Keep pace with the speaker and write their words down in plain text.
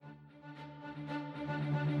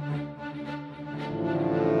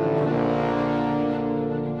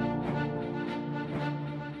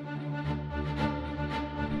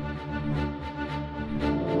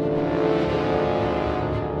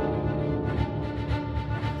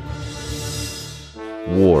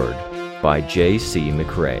Ward by J.C.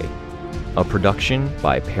 McRae. A production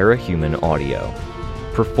by Parahuman Audio.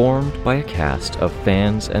 Performed by a cast of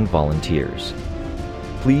fans and volunteers.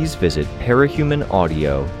 Please visit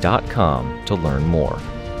parahumanaudio.com to learn more.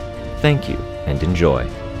 Thank you and enjoy.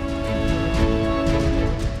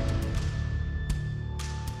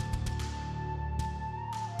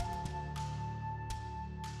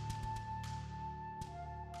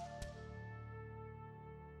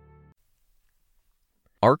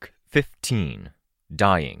 Arc 15,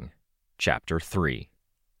 Dying, Chapter 3.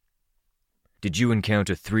 Did you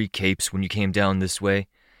encounter 3 capes when you came down this way?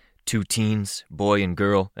 2 teens, boy and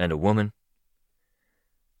girl, and a woman?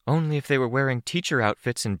 Only if they were wearing teacher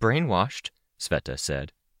outfits and brainwashed, Sveta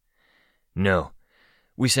said. No,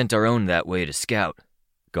 we sent our own that way to scout,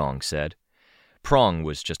 Gong said. Prong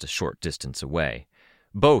was just a short distance away.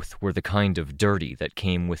 Both were the kind of dirty that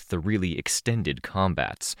came with the really extended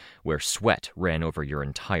combats, where sweat ran over your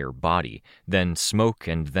entire body, then smoke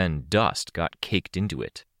and then dust got caked into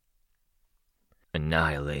it.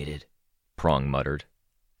 Annihilated, Prong muttered.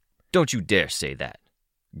 Don't you dare say that,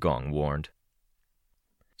 Gong warned.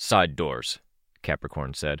 Side doors,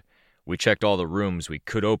 Capricorn said. We checked all the rooms we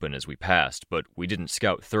could open as we passed, but we didn't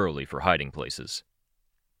scout thoroughly for hiding places.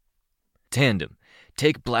 Tandem,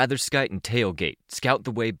 take Blatherskite and Tailgate, scout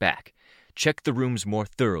the way back. Check the rooms more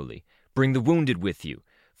thoroughly. Bring the wounded with you.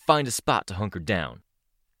 Find a spot to hunker down.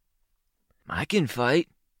 I can fight,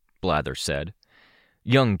 Blather said.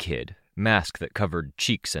 Young kid, mask that covered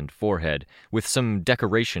cheeks and forehead, with some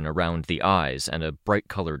decoration around the eyes and a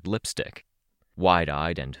bright-colored lipstick.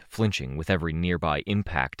 Wide-eyed and flinching with every nearby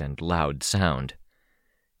impact and loud sound.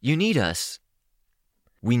 You need us.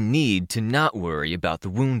 We need to not worry about the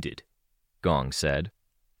wounded, Gong said.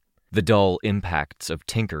 The dull impacts of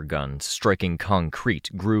tinker guns striking concrete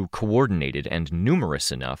grew coordinated and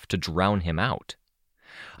numerous enough to drown him out.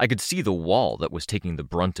 I could see the wall that was taking the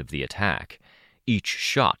brunt of the attack. Each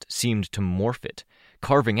shot seemed to morph it,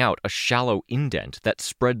 carving out a shallow indent that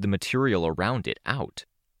spread the material around it out.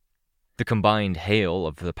 The combined hail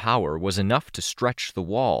of the power was enough to stretch the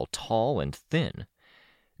wall tall and thin.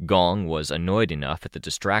 Gong was annoyed enough at the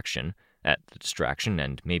distraction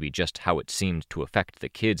and maybe just how it seemed to affect the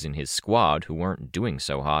kids in his squad who weren't doing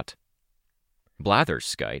so hot.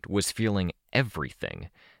 Blatherskite was feeling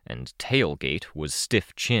everything, and Tailgate was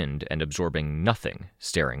stiff-chinned and absorbing nothing,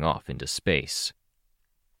 staring off into space.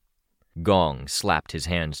 Gong slapped his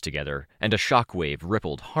hands together, and a shockwave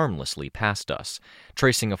rippled harmlessly past us,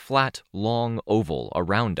 tracing a flat, long oval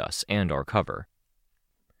around us and our cover.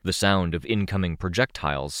 The sound of incoming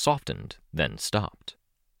projectiles softened, then stopped.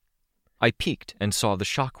 I peeked and saw the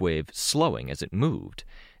shockwave slowing as it moved,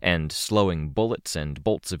 and slowing bullets and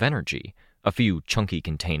bolts of energy, a few chunky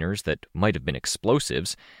containers that might have been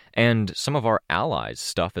explosives, and some of our allies'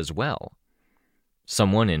 stuff as well.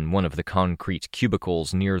 Someone in one of the concrete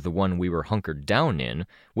cubicles near the one we were hunkered down in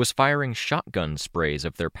was firing shotgun sprays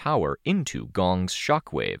of their power into Gong's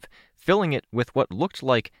shockwave, filling it with what looked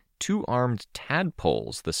like 2 armed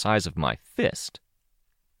tadpoles the size of my fist.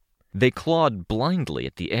 They clawed blindly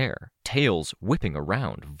at the air, tails whipping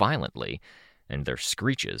around violently, and their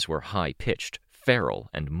screeches were high-pitched, feral,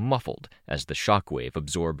 and muffled as the shockwave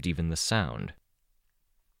absorbed even the sound.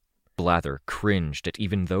 Blather cringed at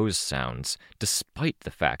even those sounds, despite the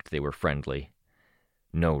fact they were friendly.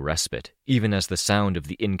 No respite, even as the sound of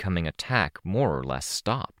the incoming attack more or less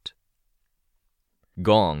stopped.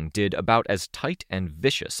 Gong did about as tight and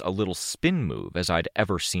vicious a little spin move as I'd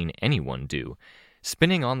ever seen anyone do,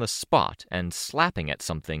 spinning on the spot and slapping at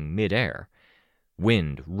something mid-air.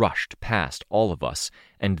 Wind rushed past all of us,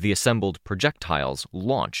 and the assembled projectiles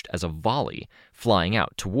launched as a volley, flying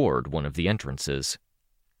out toward one of the entrances.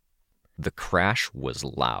 The crash was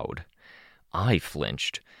loud. I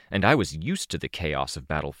flinched, and I was used to the chaos of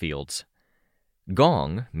battlefields.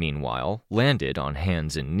 Gong, meanwhile, landed on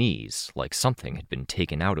hands and knees, like something had been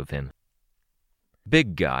taken out of him.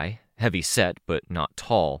 Big guy, heavy set but not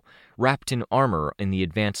tall, wrapped in armor in the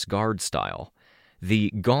advance guard style.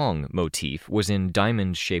 The gong motif was in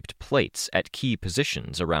diamond-shaped plates at key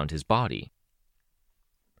positions around his body.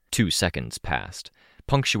 2 seconds passed,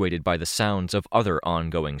 punctuated by the sounds of other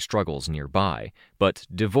ongoing struggles nearby, but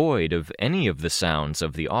devoid of any of the sounds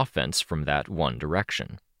of the offense from that one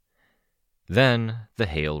direction. Then the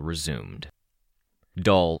hail resumed.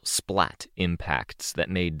 Dull splat impacts that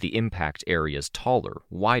made the impact areas taller,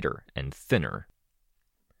 wider, and thinner.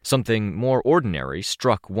 Something more ordinary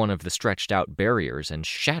struck one of the stretched-out barriers and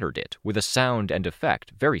shattered it with a sound and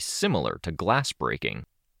effect very similar to glass breaking.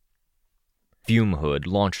 Fume Hood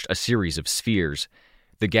launched a series of spheres.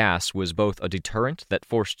 The gas was both a deterrent that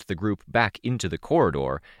forced the group back into the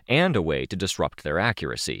corridor and a way to disrupt their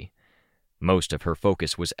accuracy. Most of her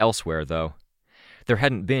focus was elsewhere, though. There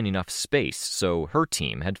hadn't been enough space, so her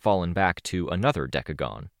team had fallen back to another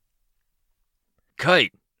decagon.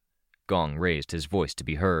 Kite! Gong raised his voice to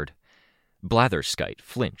be heard. Blatherskite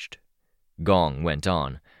flinched. Gong went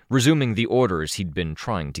on, resuming the orders he'd been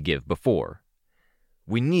trying to give before.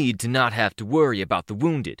 We need to not have to worry about the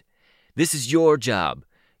wounded. This is your job.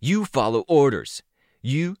 You follow orders.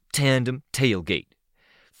 You, Tandem, Tailgate.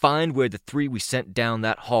 Find where the 3 we sent down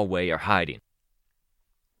that hallway are hiding.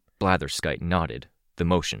 Blatherskite nodded, the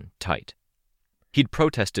motion tight. He'd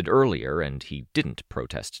protested earlier, and he didn't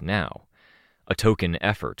protest now. A token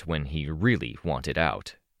effort when he really wanted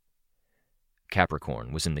out.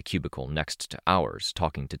 Capricorn was in the cubicle next to ours,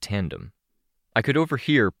 talking to Tandem. I could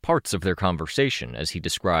overhear parts of their conversation as he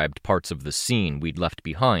described parts of the scene we'd left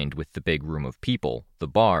behind with the big room of people, the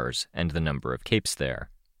bars, and the number of capes there.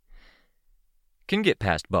 Can get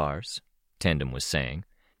past bars, Tandem was saying.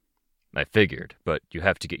 I figured, but you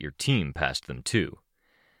have to get your team past them too.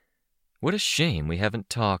 What a shame we haven't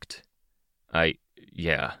talked.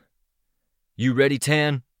 Yeah. You ready,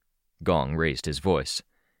 Tan? Gong raised his voice.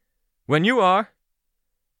 When you are.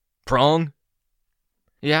 Prong?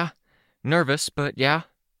 Yeah. Nervous, but yeah.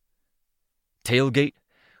 Tailgate,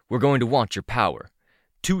 we're going to want your power.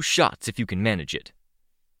 2 shots if you can manage it.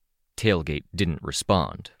 Tailgate didn't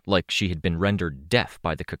respond, like she had been rendered deaf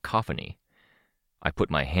by the cacophony. I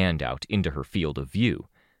put my hand out into her field of view.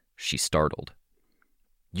 She startled.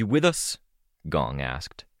 You with us? Gong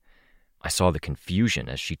asked. I saw the confusion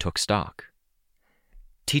as she took stock.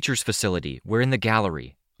 Teacher's facility, we're in the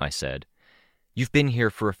gallery, I said. You've been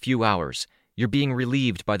here for a few hours. You're being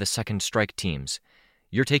relieved by the 2nd strike teams.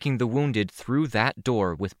 You're taking the wounded through that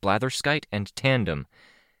door with Blatherskite and Tandem.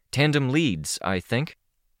 Tandem leads, I think.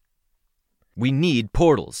 We need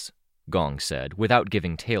portals, Gong said, without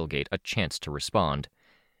giving Tailgate a chance to respond.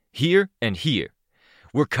 Here and here.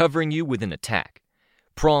 We're covering you with an attack.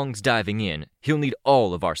 Prong's diving in. He'll need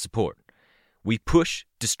all of our support. We push,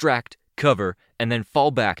 distract, cover, and then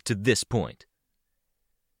fall back to this point.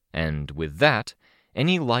 And with that,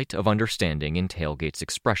 any light of understanding in Tailgate's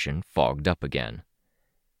expression fogged up again.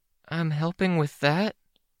 I'm helping with that?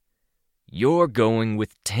 You're going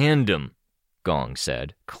with Tandem, Gong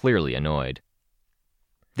said, clearly annoyed.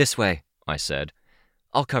 This way, I said.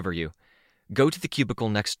 I'll cover you. Go to the cubicle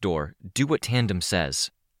next door. Do what Tandem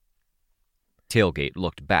says. Tailgate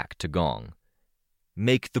looked back to Gong.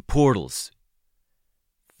 Make the portals.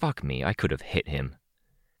 Fuck me, I could have hit him.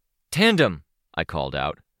 Tandem, I called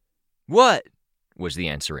out. What? Was the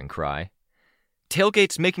answering cry.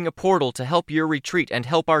 Tailgate's making a portal to help your retreat and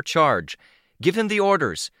help our charge. Give him the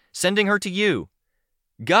orders. Sending her to you.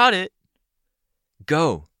 Got it.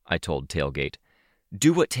 Go, I told Tailgate.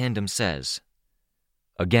 Do what Tandem says.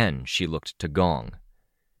 Again, she looked to Gong.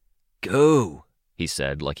 Go, he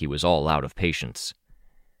said like he was all out of patience.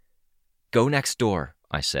 Go next door,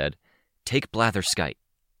 I said. Take Blatherskite.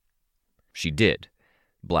 She did.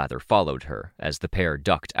 Blather followed her as the pair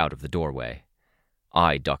ducked out of the doorway.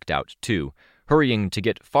 I ducked out too, hurrying to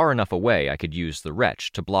get far enough away I could use the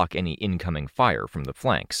wretch to block any incoming fire from the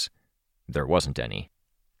flanks. There wasn't any.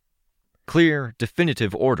 Clear,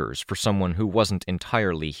 definitive orders for someone who wasn't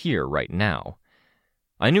entirely here right now.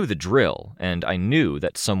 I knew the drill, and I knew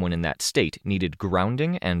that someone in that state needed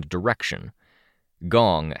grounding and direction.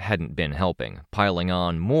 Gong hadn't been helping, piling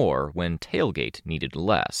on more when Tailgate needed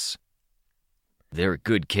less. They're a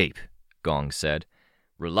good cape, Gong said.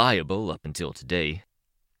 Reliable up until today.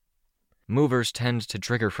 Movers tend to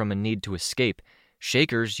trigger from a need to escape.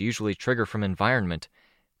 Shakers usually trigger from environment.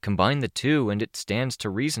 Combine the two, and it stands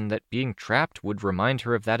to reason that being trapped would remind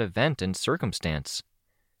her of that event and circumstance.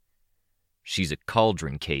 She's a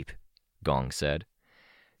cauldron cape, Gong said.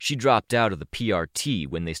 She dropped out of the PRT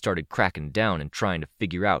when they started cracking down and trying to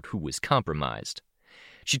figure out who was compromised.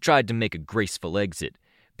 She tried to make a graceful exit,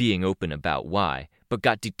 being open about why, but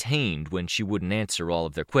got detained when she wouldn't answer all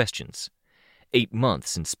of their questions. 8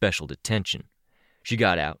 months in special detention. She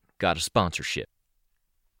got out, got a sponsorship.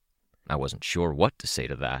 I wasn't sure what to say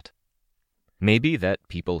to that. Maybe that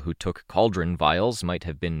people who took cauldron vials might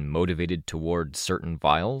have been motivated toward certain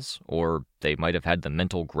vials, or they might have had the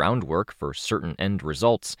mental groundwork for certain end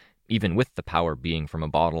results, even with the power being from a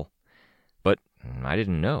bottle. But I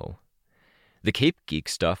didn't know. The Cape Geek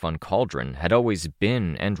stuff on Cauldron had always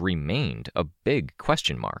been and remained a big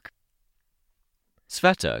question mark.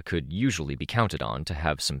 Sveta could usually be counted on to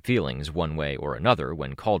have some feelings one way or another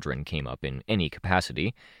when Cauldron came up in any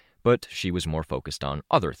capacity, but she was more focused on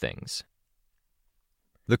other things.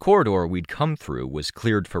 The corridor we'd come through was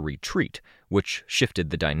cleared for retreat, which shifted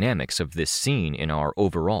the dynamics of this scene in our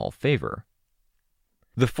overall favor.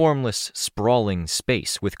 The formless, sprawling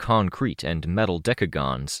space with concrete and metal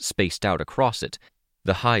decagons spaced out across it,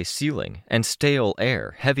 the high ceiling and stale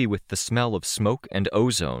air heavy with the smell of smoke and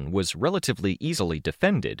ozone was relatively easily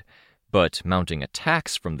defended, but mounting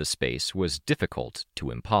attacks from the space was difficult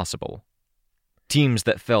to impossible. Teams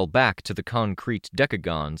that fell back to the concrete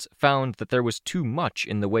decagons found that there was too much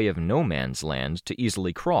in the way of no man's land to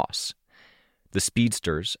easily cross. The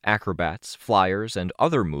speedsters, acrobats, flyers, and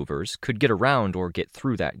other movers could get around or get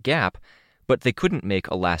through that gap, but they couldn't make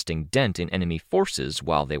a lasting dent in enemy forces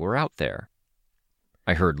while they were out there.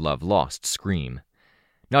 I heard Love Lost scream.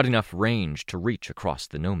 Not enough range to reach across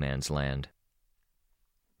the no man's land.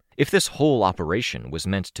 If this whole operation was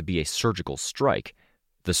meant to be a surgical strike,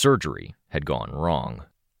 the surgery had gone wrong.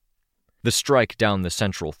 The strike down the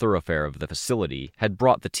central thoroughfare of the facility had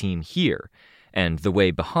brought the team here, and the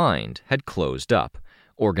way behind had closed up,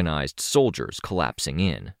 organized soldiers collapsing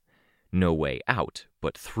in. No way out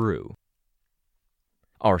but through.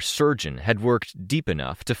 Our surgeon had worked deep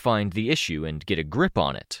enough to find the issue and get a grip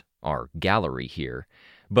on it, our gallery here,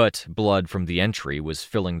 but blood from the entry was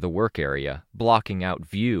filling the work area, blocking out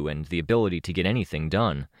view and the ability to get anything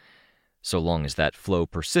done. So long as that flow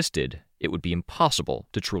persisted, it would be impossible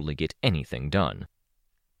to truly get anything done.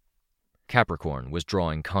 Capricorn was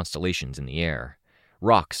drawing constellations in the air.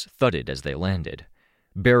 Rocks thudded as they landed.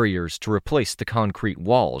 Barriers to replace the concrete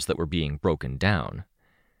walls that were being broken down.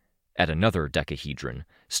 At another decahedron,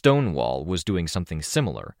 Stonewall was doing something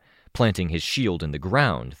similar, planting his shield in the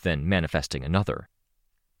ground, then manifesting another.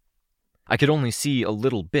 I could only see a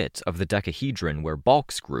little bit of the decahedron where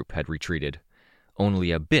Balk's group had retreated,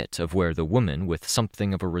 only a bit of where the woman with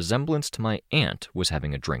something of a resemblance to my aunt was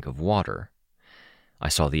having a drink of water. I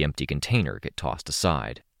saw the empty container get tossed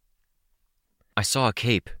aside. "I saw a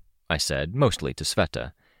cape," I said, mostly to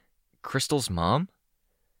Sveta. "Crystal's mom?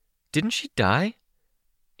 Didn't she die?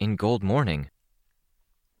 In Gold Morning."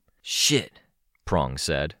 "Shit," Prong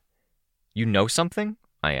said. "You know something?"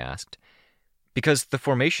 I asked. "Because the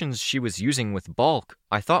formations she was using with Balk,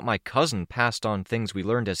 I thought my cousin passed on things we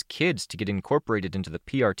learned as kids to get incorporated into the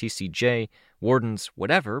PRTCJ, Wardens,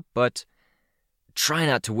 whatever, but—" "Try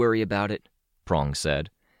not to worry about it," Prong said.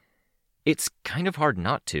 "It's kind of hard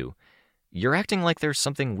not to. You're acting like there's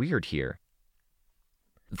something weird here."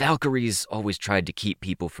 "Valkyrie's always tried to keep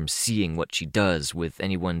people from seeing what she does with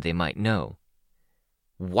anyone they might know."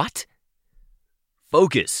 "What?"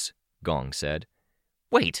 "Focus," Gong said.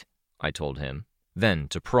 "Wait," I told him. Then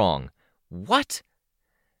to Prong. "What?"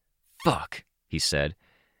 "Fuck," he said.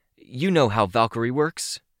 "You know how Valkyrie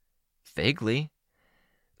works?" "Vaguely."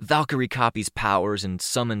 "Valkyrie copies powers and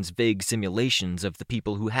summons vague simulations of the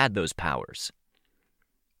people who had those powers."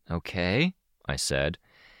 "Okay," I said.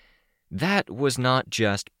 That was not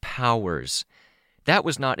just powers. That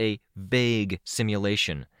was not a vague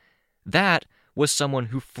simulation. That was someone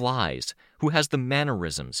who flies, who has the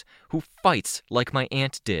mannerisms, who fights like my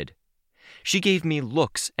aunt did. She gave me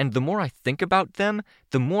looks, and the more I think about them,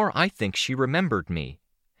 the more I think she remembered me.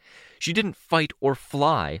 She didn't fight or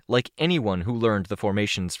fly like anyone who learned the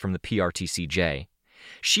formations from the PRTCJ.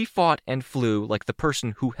 She fought and flew like the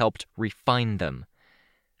person who helped refine them.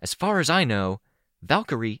 As far as I know,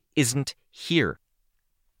 Valkyrie isn't here."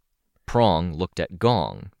 Prong looked at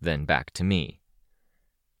Gong, then back to me.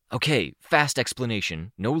 "Okay, fast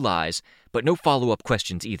explanation, no lies, but no follow-up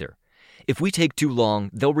questions either. If we take too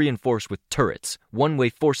long, they'll reinforce with turrets, one-way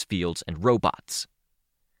force fields, and robots."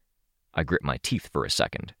 I grit my teeth for a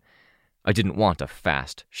second. I didn't want a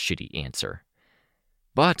fast, shitty answer.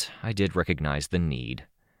 But I did recognize the need.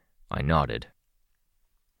 I nodded.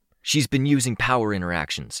 "She's been using power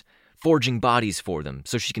interactions, forging bodies for them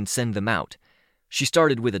so she can send them out. She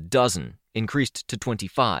started with 12, increased to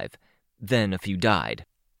 25, then a few died."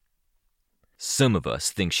 "Some of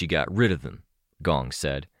us think she got rid of them," Gong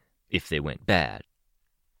said, "if they went bad."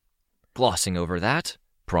 "Glossing over that,"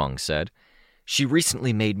 Prong said, "she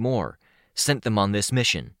recently made more, sent them on this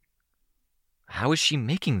mission." "How is she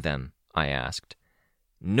making them?" I asked.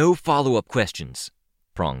 "No follow-up questions,"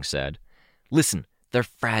 Prong said. "Listen, they're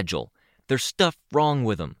fragile. There's stuff wrong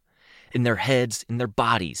with them. In their heads, in their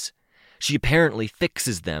bodies. She apparently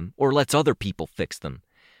fixes them or lets other people fix them.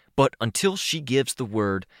 But until she gives the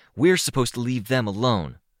word, we're supposed to leave them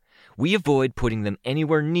alone. We avoid putting them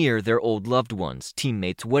anywhere near their old loved ones,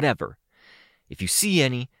 teammates, whatever. If you see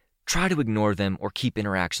any, try to ignore them or keep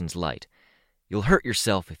interactions light. You'll hurt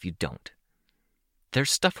yourself if you don't."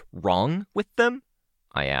 "There's stuff wrong with them?"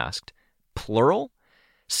 I asked. "Plural?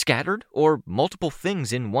 Scattered, or multiple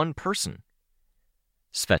things in one person?"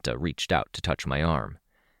 Sveta reached out to touch my arm.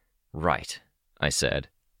 Right, I said.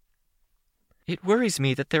 It worries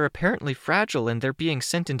me that they're apparently fragile and they're being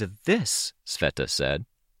sent into this, Sveta said.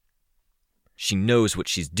 She knows what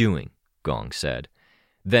she's doing, Gong said.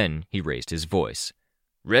 Then he raised his voice.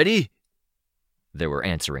 Ready? There were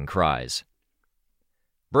answering cries.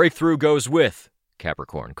 Breakthrough goes with,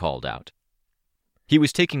 Capricorn called out. He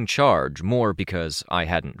was taking charge more because I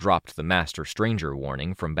hadn't dropped the Master Stranger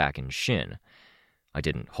warning from back in Shin. I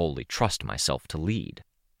didn't wholly trust myself to lead.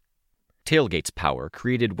 Tailgate's power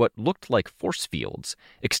created what looked like force fields,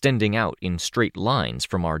 extending out in straight lines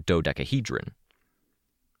from our dodecahedron.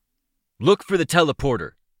 Look for the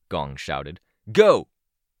teleporter, Gong shouted. Go!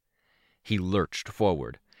 He lurched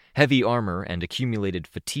forward, heavy armor and accumulated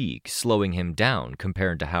fatigue slowing him down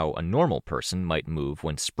compared to how a normal person might move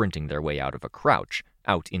when sprinting their way out of a crouch,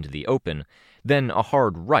 out into the open, then a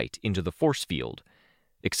hard right into the force field.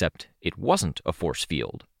 Except it wasn't a force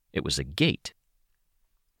field, it was a gate.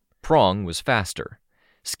 Prong was faster,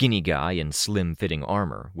 skinny guy in slim-fitting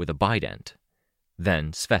armor with a bident.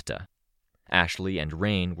 Then Sveta. Ashley and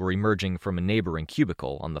Rain were emerging from a neighboring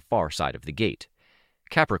cubicle on the far side of the gate.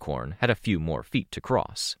 Capricorn had a few more feet to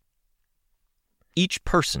cross. Each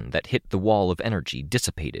person that hit the wall of energy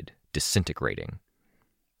dissipated, disintegrating.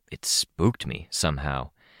 It spooked me,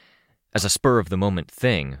 somehow. As a spur-of-the-moment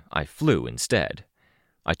thing, I flew instead.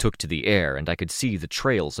 I took to the air and I could see the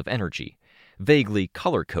trails of energy, vaguely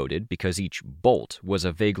color-coded because each bolt was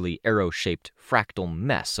a vaguely arrow-shaped fractal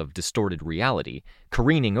mess of distorted reality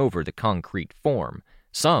careening over the concrete form,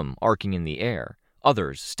 some arcing in the air,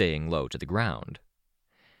 others staying low to the ground.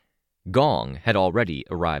 Gong had already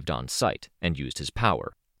arrived on site and used his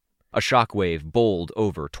power. A shockwave bowled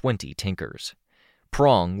over 20 Tinkers.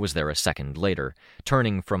 Prong was there a second later,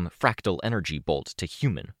 turning from fractal energy bolt to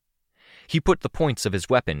human. He put the points of his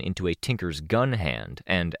weapon into a Tinker's gun hand,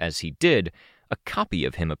 and as he did, a copy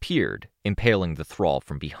of him appeared, impaling the thrall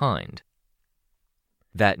from behind.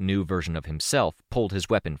 That new version of himself pulled his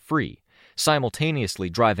weapon free, simultaneously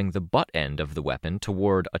driving the butt end of the weapon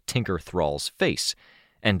toward a Tinker thrall's face,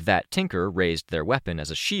 and that Tinker raised their weapon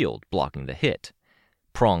as a shield, blocking the hit.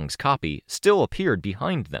 Prong's copy still appeared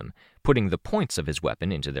behind them, putting the points of his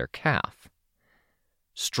weapon into their calf.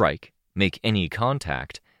 Strike, make any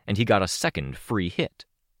contact, and he got a second free hit.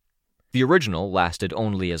 The original lasted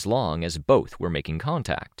only as long as both were making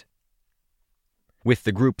contact. With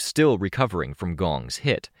the group still recovering from Gong's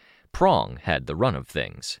hit, Prong had the run of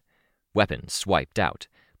things. Weapon swiped out,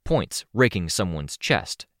 points raking someone's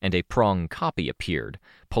chest, and a Prong copy appeared,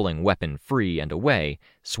 pulling weapon free and away,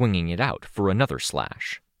 swinging it out for another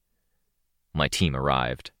slash. My team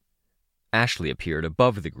arrived. Ashley appeared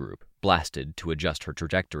above the group, blasted to adjust her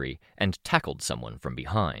trajectory, and tackled someone from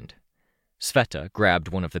behind. Sveta grabbed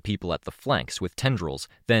one of the people at the flanks with tendrils,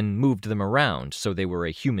 then moved them around so they were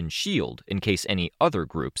a human shield in case any other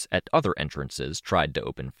groups at other entrances tried to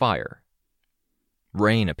open fire.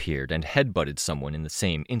 Rain appeared and headbutted someone in the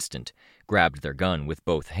same instant, grabbed their gun with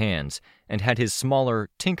both hands, and had his smaller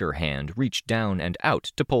Tinker hand reach down and out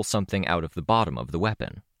to pull something out of the bottom of the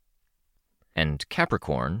weapon. And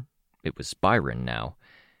Capricorn, it was Byron now,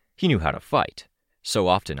 he knew how to fight. So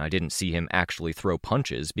often I didn't see him actually throw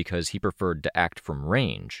punches because he preferred to act from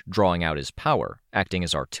range, drawing out his power, acting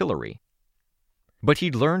as artillery. But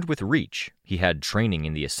he'd learned with Reach, he had training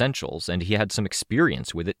in the essentials, and he had some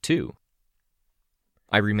experience with it too.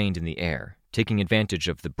 I remained in the air, taking advantage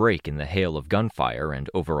of the break in the hail of gunfire and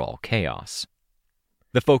overall chaos.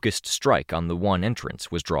 The focused strike on the one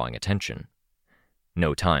entrance was drawing attention.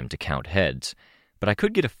 No time to count heads, but I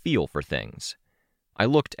could get a feel for things. I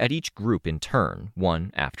looked at each group in turn,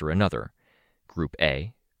 one after another. Group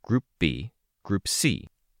A, Group B, Group C.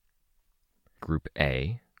 Group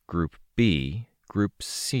A, Group B, Group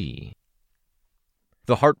C.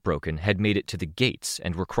 The Heartbroken had made it to the gates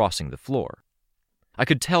and were crossing the floor. I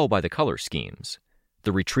could tell by the color schemes.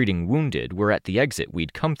 The retreating Wounded were at the exit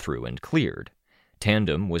we'd come through and cleared.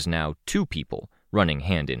 Tandem was now 2 people, running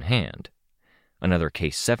hand in hand. Another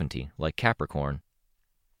Case 70, like Capricorn.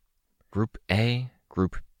 Group A,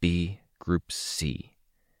 Group B, Group C.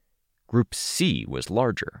 Group C was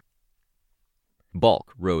larger.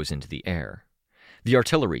 Bulk rose into the air. The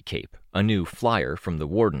artillery cape, a new flyer from the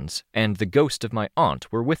Wardens, and the ghost of my aunt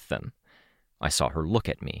were with them. I saw her look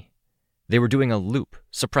at me. They were doing a loop,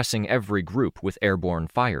 suppressing every group with airborne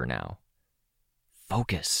fire now.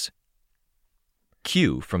 Focus.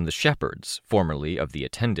 Q from the Shepherds, formerly of the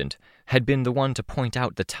Attendant, had been the one to point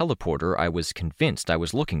out the teleporter I was convinced I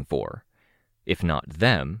was looking for. If not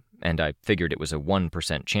them, and I figured it was a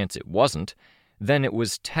 1% chance it wasn't, then it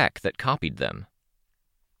was Tech that copied them.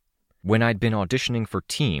 When I'd been auditioning for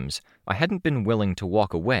teams, I hadn't been willing to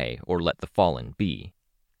walk away or let the Fallen be.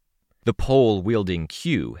 The pole-wielding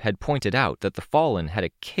Q had pointed out that the Fallen had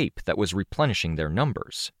a cape that was replenishing their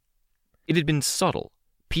numbers. It had been subtle,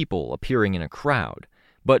 people appearing in a crowd,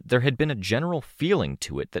 but there had been a general feeling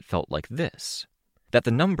to it that felt like this, that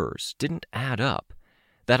the numbers didn't add up,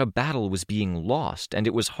 that a battle was being lost and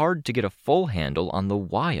it was hard to get a full handle on the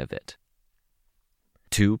why of it.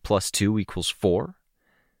 2 + 2 = 4?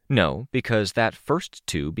 No, because that first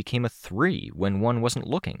 2 became a 3 when one wasn't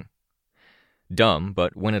looking. Dumb,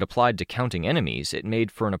 but when it applied to counting enemies, it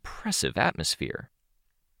made for an oppressive atmosphere.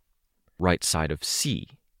 Right side of C,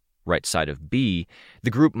 right side of B,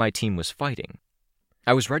 the group my team was fighting.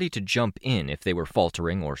 I was ready to jump in if they were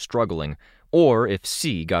faltering or struggling, or if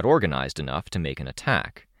C got organized enough to make an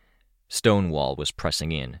attack. Stonewall was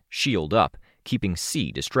pressing in, shield up, keeping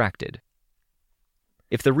C distracted.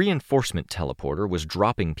 If the reinforcement teleporter was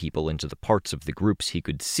dropping people into the parts of the groups he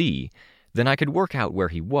could see, then I could work out where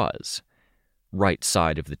he was. Right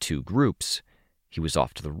side of the 2 groups, he was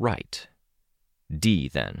off to the right. D,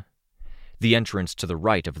 then. The entrance to the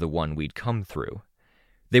right of the one we'd come through.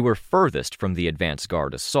 They were furthest from the advance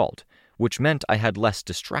guard assault, which meant I had less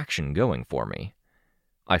distraction going for me.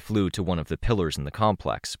 I flew to one of the pillars in the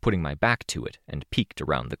complex, putting my back to it, and peeked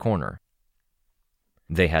around the corner.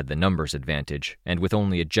 They had the numbers advantage, and with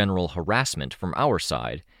only a general harassment from our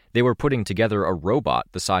side, they were putting together a robot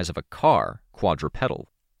the size of a car, quadrupedal.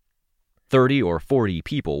 30 or 40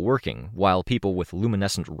 people working, while people with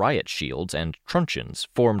luminescent riot shields and truncheons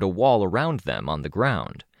formed a wall around them on the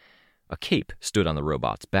ground. A cape stood on the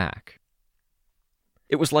robot's back.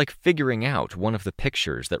 It was like figuring out one of the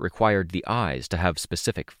pictures that required the eyes to have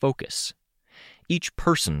specific focus. Each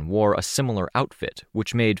person wore a similar outfit,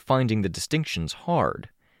 which made finding the distinctions hard.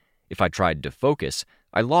 If I tried to focus,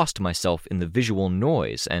 I lost myself in the visual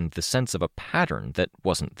noise and the sense of a pattern that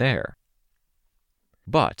wasn't there.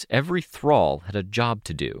 But every thrall had a job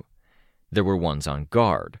to do. There were ones on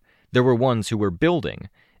guard, there were ones who were building,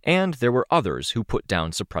 and there were others who put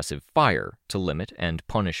down suppressive fire to limit and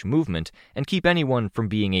punish movement and keep anyone from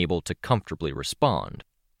being able to comfortably respond.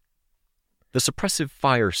 The suppressive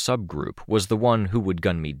fire subgroup was the one who would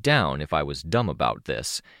gun me down if I was dumb about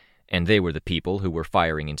this, and they were the people who were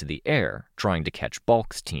firing into the air, trying to catch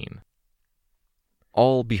Balk's team.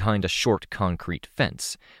 All behind a short concrete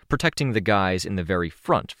fence, protecting the guys in the very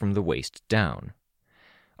front from the waist down.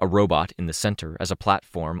 A robot in the center as a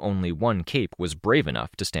platform only one cape was brave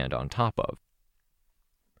enough to stand on top of.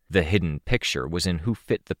 The hidden picture was in who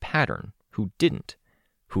fit the pattern, who didn't,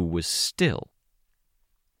 who was still.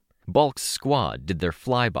 Balk's squad did their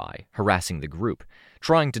flyby, harassing the group,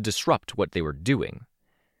 trying to disrupt what they were doing.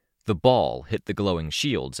 The ball hit the glowing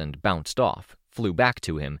shields and bounced off, flew back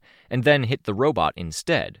to him, and then hit the robot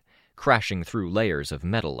instead, crashing through layers of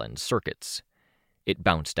metal and circuits. It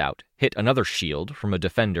bounced out, hit another shield from a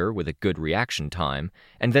defender with a good reaction time,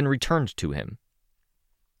 and then returned to him.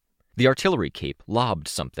 The artillery cape lobbed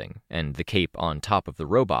something, and the cape on top of the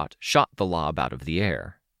robot shot the lob out of the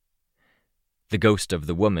air. The ghost of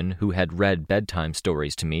the woman who had read bedtime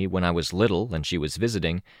stories to me when I was little and she was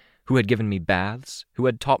visiting, who had given me baths, who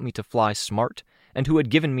had taught me to fly smart, and who had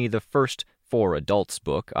given me the first For Adults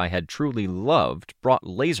book I had truly loved, brought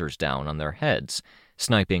lasers down on their heads,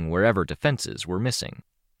 sniping wherever defenses were missing.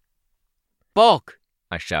 "Balk!"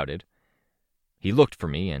 I shouted. He looked for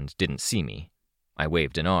me and didn't see me. I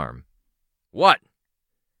waved an arm. "What?"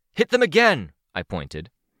 "Hit them again!" I pointed.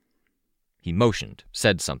 He motioned,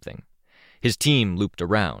 said something. His team looped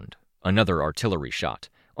around. Another artillery shot.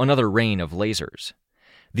 Another rain of lasers.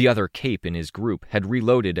 The other cape in his group had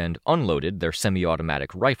reloaded and unloaded their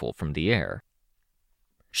semi-automatic rifle from the air.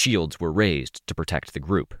 Shields were raised to protect the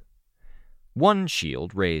group. One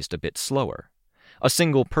shield raised a bit slower. A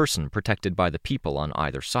single person protected by the people on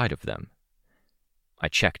either side of them. I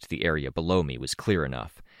checked the area below me was clear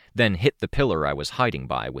enough, then hit the pillar I was hiding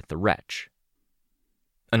by with the wretch.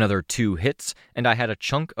 Another 2 hits, and I had a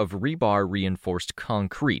chunk of rebar-reinforced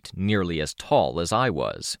concrete nearly as tall as I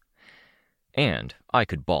was. And I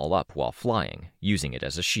could ball up while flying, using it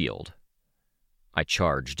as a shield. I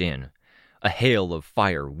charged in. A hail of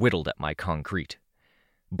fire whittled at my concrete.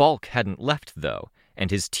 Balk hadn't left, though, and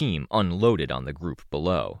his team unloaded on the group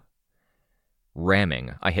below.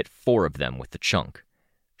 Ramming, I hit 4 of them with the chunk.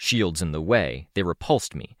 Shields in the way, they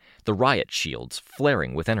repulsed me, the riot shields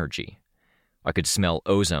flaring with energy. I could smell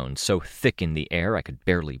ozone so thick in the air I could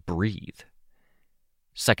barely breathe.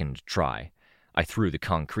 Second try. I threw the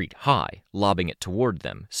concrete high, lobbing it toward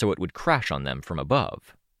them so it would crash on them from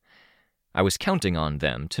above. I was counting on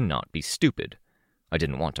them to not be stupid. I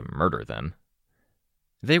didn't want to murder them.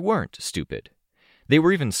 They weren't stupid. They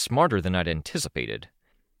were even smarter than I'd anticipated.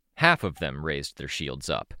 Half of them raised their shields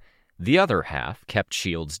up. The other half kept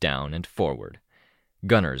shields down and forward.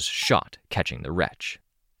 Gunners shot, catching the wretch.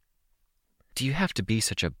 "Do you have to be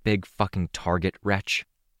such a big fucking target, wretch?"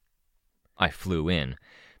 I flew in,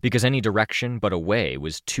 because any direction but away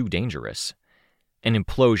was too dangerous. An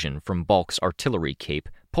implosion from Bulk's artillery cape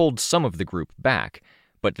pulled some of the group back,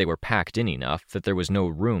 but they were packed in enough that there was no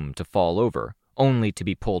room to fall over, only to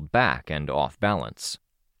be pulled back and off balance.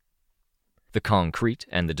 The concrete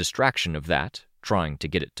and the distraction of that, trying to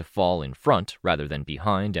get it to fall in front rather than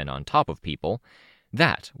behind and on top of people,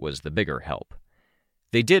 that was the bigger help.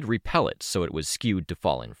 They did repel it so it was skewed to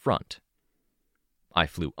fall in front. I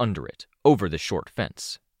flew under it, over the short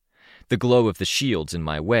fence. The glow of the shields in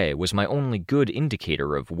my way was my only good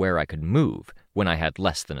indicator of where I could move when I had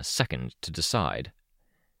less than a second to decide.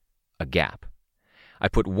 A gap. I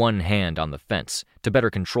put one hand on the fence to better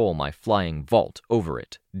control my flying vault over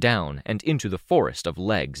it, down and into the forest of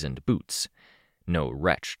legs and boots. No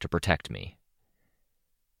wretch to protect me.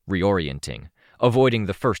 Reorienting, avoiding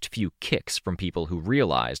the first few kicks from people who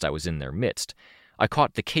realized I was in their midst, I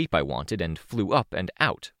caught the cape I wanted and flew up and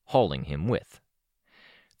out, hauling him with.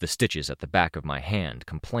 The stitches at the back of my hand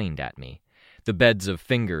complained at me. The beds of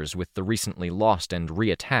fingers with the recently lost and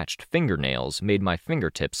reattached fingernails made my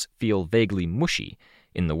fingertips feel vaguely mushy,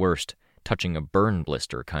 in the worst, touching a burn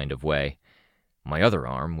blister kind of way. My other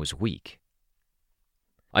arm was weak.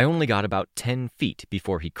 I only got about 10 feet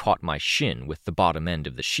before he caught my shin with the bottom end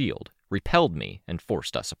of the shield, repelled me, and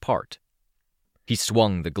forced us apart. He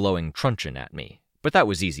swung the glowing truncheon at me, but that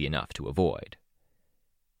was easy enough to avoid.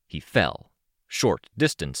 He fell. Short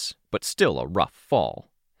distance, but still a rough fall.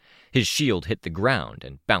 His shield hit the ground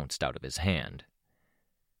and bounced out of his hand.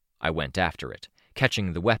 I went after it,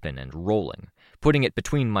 catching the weapon and rolling, putting it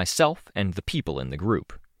between myself and the people in the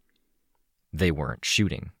group. They weren't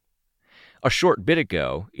shooting. A short bit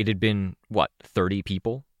ago, it had been, 30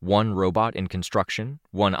 people? One robot in construction,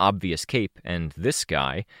 one obvious cape, and this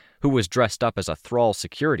guy, who was dressed up as a Thrall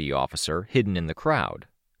security officer hidden in the crowd.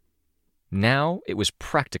 Now it was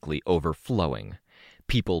practically overflowing,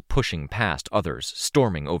 people pushing past others,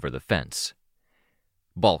 storming over the fence.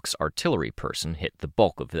 Bulk's artillery person hit the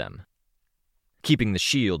bulk of them. Keeping the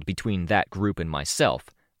shield between that group and myself,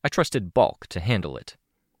 I trusted Bulk to handle it.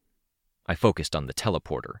 I focused on the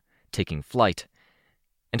teleporter, taking flight,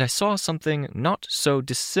 and I saw something not so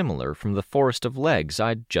dissimilar from the forest of legs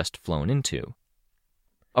I'd just flown into.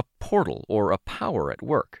 A portal or a power at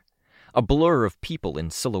work. A blur of people in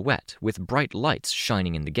silhouette with bright lights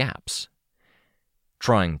shining in the gaps.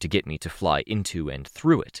 Trying to get me to fly into and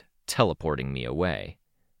through it, teleporting me away.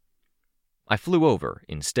 I flew over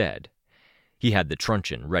instead. He had the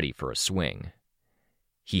truncheon ready for a swing.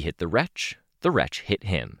 He hit the wretch hit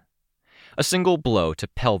him. A single blow to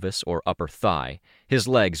pelvis or upper thigh, his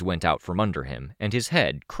legs went out from under him, and his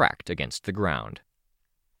head cracked against the ground.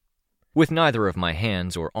 With neither of my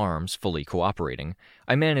hands or arms fully cooperating,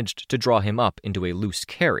 I managed to draw him up into a loose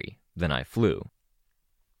carry, then I flew.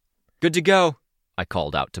 "Good to go," I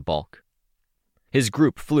called out to Bulk. His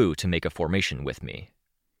group flew to make a formation with me.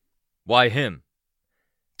 "Why him?"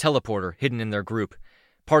 "Teleporter hidden in their group,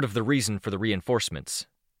 part of the reason for the reinforcements."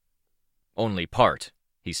 "Only part,"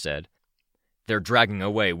 he said. "They're dragging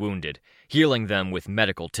away wounded, healing them with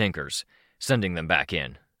medical tinkers, sending them back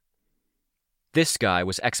in." "This guy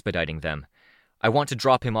was expediting them. I want to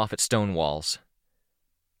drop him off at Stonewalls."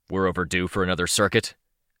 "We're overdue for another circuit,"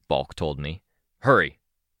 Bulk told me. "Hurry."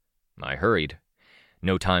 I hurried.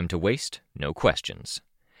 No time to waste, no questions.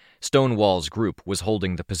 Stonewall's group was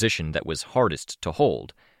holding the position that was hardest to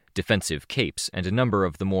hold, defensive capes and a number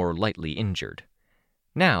of the more lightly injured.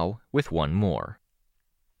 Now, with one more.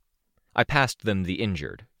 I passed them the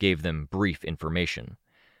injured, gave them brief information.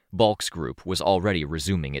 Bulk's group was already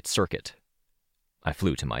resuming its circuit. I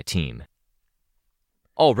flew to my team.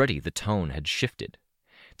 Already the tone had shifted.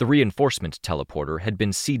 The reinforcement teleporter had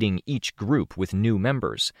been seeding each group with new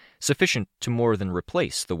members, sufficient to more than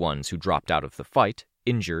replace the ones who dropped out of the fight,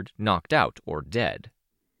 injured, knocked out, or dead.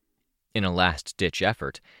 In a last-ditch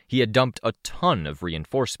effort, he had dumped a ton of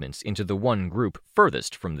reinforcements into the one group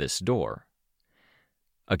furthest from this door.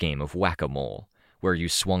 A game of whack-a-mole, where you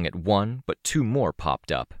swung at one but two more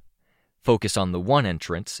popped up. Focus on the one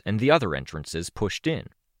entrance and the other entrances pushed in.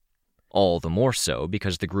 All the more so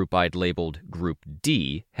because the group I'd labeled Group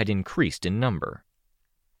D had increased in number.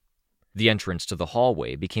 The entrance to the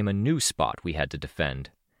hallway became a new spot we had to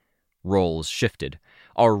defend. Roles shifted.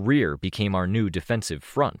 Our rear became our new defensive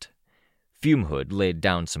front. Fumehood laid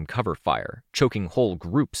down some cover fire, choking whole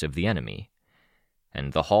groups of the enemy.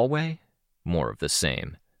 And the hallway? More of the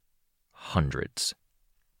same. Hundreds.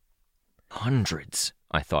 Hundreds,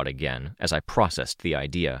 I thought again as I processed the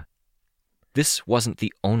idea. This wasn't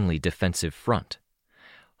the only defensive front.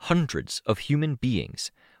 Hundreds of human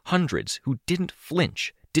beings, hundreds who didn't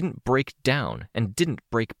flinch, didn't break down, and didn't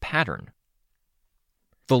break pattern.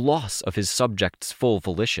 The loss of his subjects' full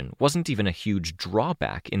volition wasn't even a huge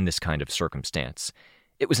drawback in this kind of circumstance.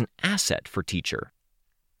 It was an asset for Teacher.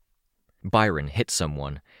 Byron hit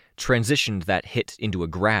someone, transitioned that hit into a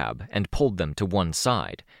grab, and pulled them to one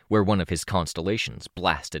side, where one of his constellations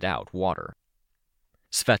blasted out water.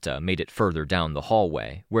 Sveta made it further down the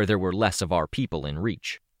hallway, where there were less of our people in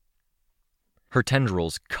reach. Her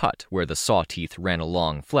tendrils cut where the saw teeth ran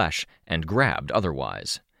along flesh and grabbed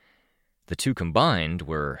otherwise. The two combined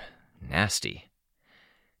were nasty.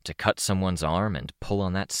 To cut someone's arm and pull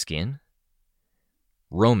on that skin?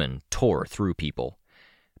 Roman tore through people.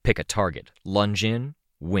 Pick a target, lunge in,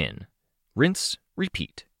 win. Rinse,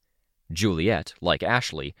 repeat. Juliet, like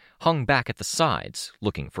Ashley, hung back at the sides,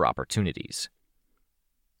 looking for opportunities.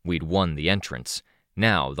 We'd won the entrance,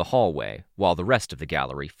 now the hallway, while the rest of the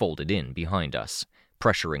gallery folded in behind us,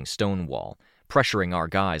 pressuring Stonewall, pressuring our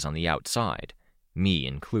guys on the outside, me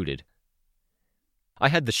included. I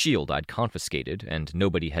had the shield I'd confiscated, and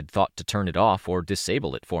nobody had thought to turn it off or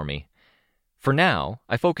disable it for me. For now,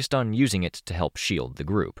 I focused on using it to help shield the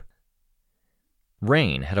group.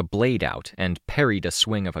 Rain had a blade out and parried a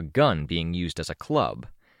swing of a gun being used as a club.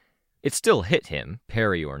 It still hit him,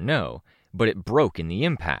 parry or no, but it broke in the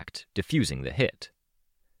impact, diffusing the hit.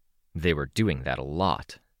 They were doing that a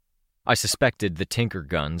lot. I suspected the tinker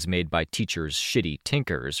guns made by Teacher's shitty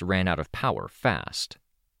tinkers ran out of power fast.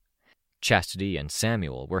 Chastity and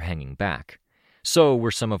Samuel were hanging back. So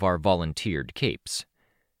were some of our volunteered capes.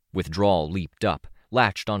 Withdrawal leaped up,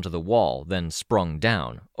 latched onto the wall, then sprung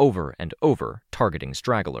down, over and over, targeting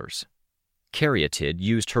stragglers. Caryatid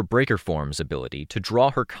used her Breaker Form's ability to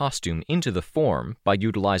draw her costume into the form by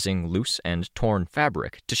utilizing loose and torn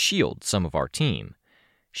fabric to shield some of our team.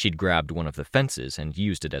 She'd grabbed one of the fences and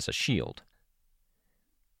used it as a shield.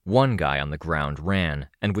 One guy on the ground ran,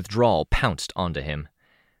 and Withdrawal pounced onto him.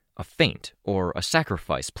 A feint, or a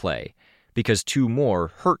sacrifice play, because two more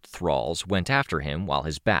hurt thralls went after him while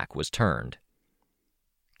his back was turned.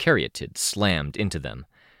 Caryatid slammed into them.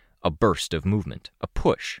 A burst of movement, a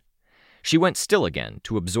push. She went still again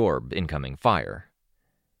to absorb incoming fire.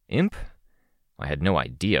 Imp? I had no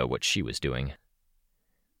idea what she was doing.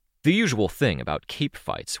 The usual thing about cape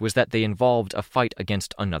fights was that they involved a fight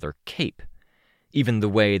against another cape. Even the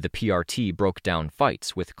way the PRT broke down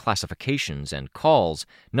fights with classifications and calls,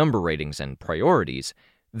 number ratings and priorities,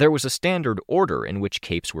 there was a standard order in which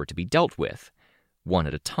capes were to be dealt with. One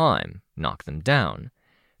at a time, knock them down.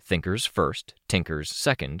 Thinkers first, tinkers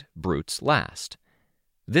second, brutes last.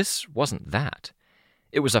 This wasn't that.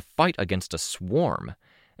 It was a fight against a swarm,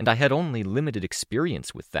 and I had only limited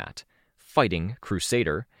experience with that. Fighting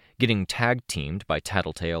Crusader, getting tag-teamed by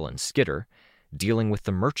Tattletale and Skitter, dealing with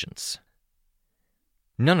the merchants.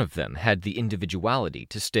 None of them had the individuality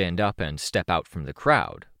to stand up and step out from the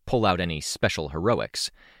crowd, pull out any special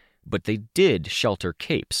heroics, but they did shelter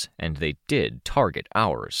capes, and they did target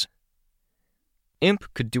ours.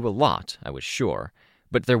 Imp could do a lot, I was sure,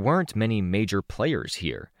 but there weren't many major players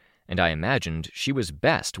here, and I imagined she was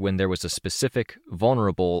best when there was a specific,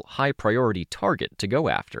 vulnerable, high-priority target to go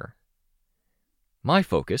after. My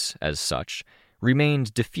focus, as such,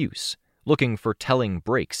 remained diffuse, looking for telling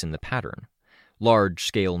breaks in the pattern.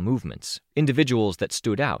 Large-scale movements, individuals that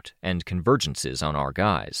stood out, and convergences on our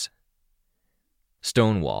guys.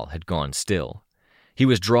 Stonewall had gone still. He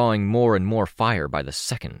was drawing more and more fire by the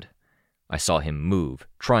second. I saw him move,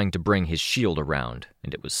 trying to bring his shield around,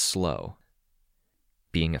 and it was slow.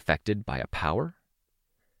 Being affected by a power?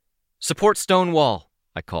 "Support Stonewall!"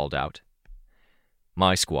 I called out.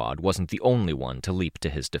 My squad wasn't the only one to leap to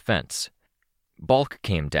his defense. Balk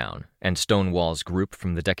came down, and Stonewall's group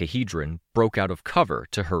from the Decahedron broke out of cover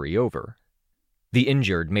to hurry over. The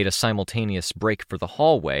injured made a simultaneous break for the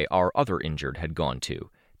hallway our other injured had gone to,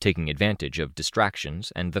 taking advantage of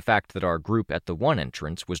distractions and the fact that our group at the one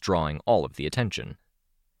entrance was drawing all of the attention.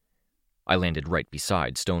 I landed right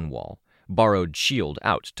beside Stonewall, borrowed shield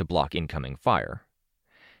out to block incoming fire.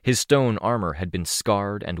 His stone armor had been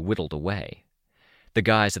scarred and whittled away. The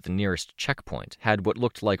guys at the nearest checkpoint had what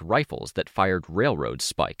looked like rifles that fired railroad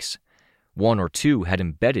spikes. One or two had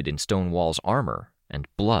embedded in Stonewall's armor, and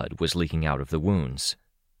blood was leaking out of the wounds.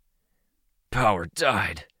 "Power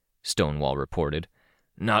died," Stonewall reported.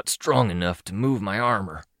 "Not strong enough to move my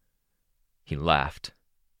armor." He laughed.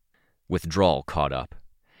 Withdrawal caught up.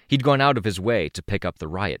 He'd gone out of his way to pick up the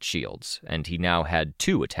riot shields, and he now had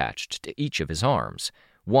 2 attached to each of his arms,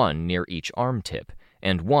 1 near each arm tip,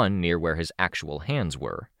 and 1 near where his actual hands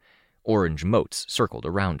were. Orange motes circled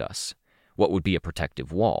around us, what would be a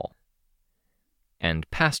protective wall.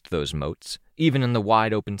 And past those motes, even in the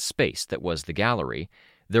wide-open space that was the gallery,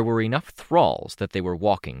 there were enough thralls that they were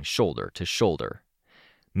walking shoulder to shoulder.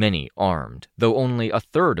 Many armed, though only a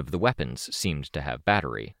third of the weapons seemed to have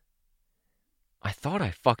battery. "I thought I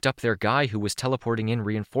fucked up their guy who was teleporting in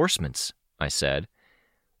reinforcements," I said.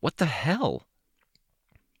 "What the hell?"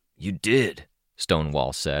 "You did,"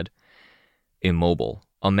 Stonewall said. Immobile,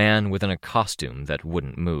 a man within a costume that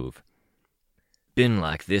wouldn't move. "Been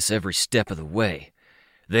like this every step of the way.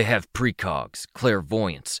 They have precogs,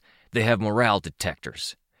 clairvoyance, they have morale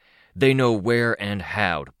detectors. They know where and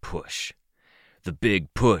how to push. The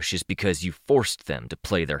big push is because you forced them to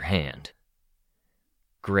play their hand."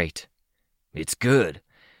 "Great." "It's good.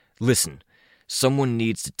 Listen, someone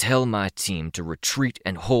needs to tell my team to retreat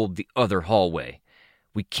and hold the other hallway.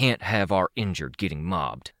 We can't have our injured getting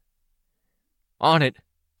mobbed." "On it,"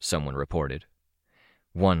 someone reported.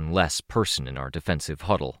 One less person in our defensive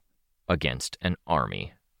huddle, against an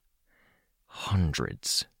army.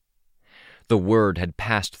 Hundreds. The word had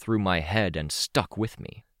passed through my head and stuck with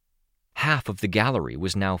me. Half of the gallery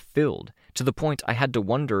was now filled, to the point I had to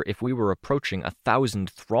wonder if we were approaching 1,000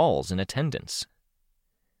 thralls in attendance.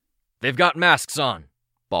 "They've got masks on,"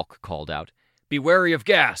 Bulk called out. "Be wary of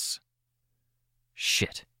gas."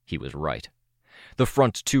 Shit, he was right. The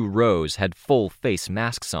front 2 rows had full-face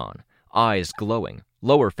masks on, eyes glowing,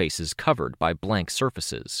 lower faces covered by blank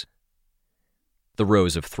surfaces. The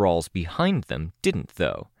rows of thralls behind them didn't,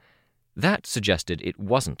 though. That suggested it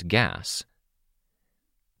wasn't gas.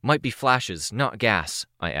 "Might be flashes, not gas,"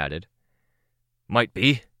 I added. "Might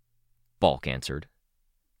be," Bulk answered.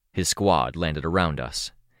 His squad landed around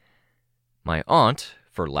us. My aunt,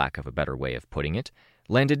 for lack of a better way of putting it,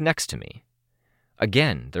 landed next to me.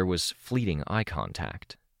 Again, there was fleeting eye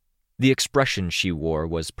contact. The expression she wore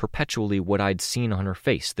was perpetually what I'd seen on her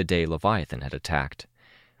face the day Leviathan had attacked,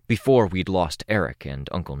 before we'd lost Eric and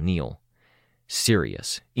Uncle Neil.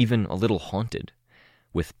 Serious, even a little haunted,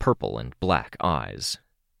 with purple and black eyes.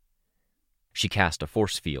 She cast a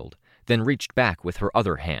force field, then reached back with her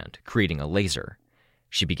other hand, creating a laser.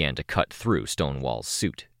 She began to cut through Stonewall's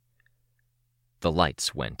suit. The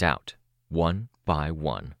lights went out, one by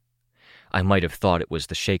one. I might have thought it was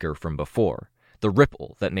the shaker from before, the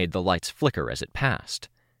ripple that made the lights flicker as it passed.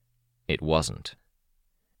 It wasn't.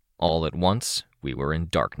 All at once, we were in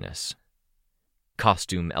darkness.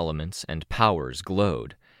 Costume elements and powers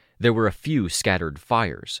glowed. There were a few scattered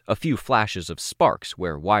fires, a few flashes of sparks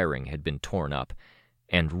where wiring had been torn up,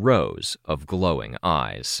 and rows of glowing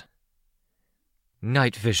eyes.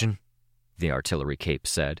 "Night vision," the artillery cape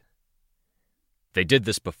said. "They did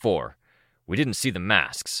this before. We didn't see the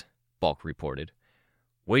masks," Bulk reported.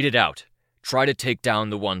 "Wait it out. Try to take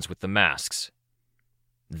down the ones with the masks."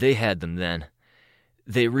 "They had them then.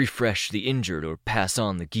 They refresh the injured or pass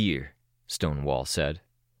on the gear," Stonewall said.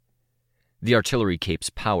 The artillery cape's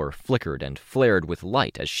power flickered and flared with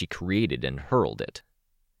light as she created and hurled it.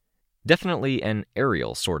 Definitely an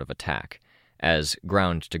aerial sort of attack, as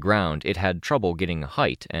ground to ground it had trouble getting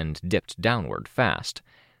height and dipped downward fast,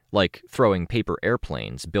 like throwing paper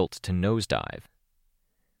airplanes built to nosedive.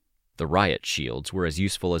 The riot shields were as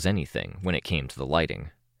useful as anything when it came to the lighting.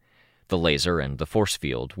 The laser and the force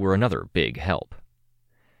field were another big help.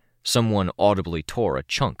 Someone audibly tore a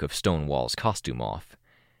chunk of Stonewall's costume off.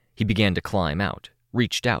 He began to climb out,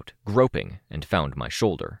 reached out, groping, and found my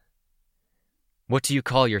shoulder. "What do you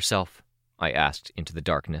call yourself?" I asked into the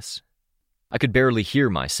darkness. I could barely hear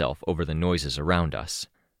myself over the noises around us.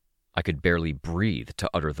 I could barely breathe to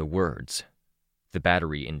utter the words. The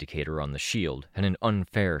battery indicator on the shield had an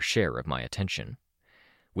unfair share of my attention.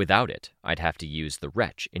 Without it, I'd have to use the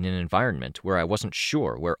wretch in an environment where I wasn't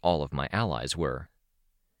sure where all of my allies were.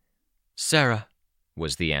 "Sarah,"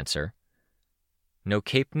 was the answer. "No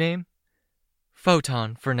cape name?"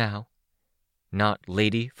 "Photon for now. Not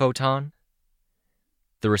Lady Photon?"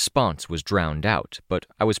 The response was drowned out, but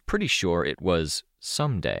I was pretty sure it was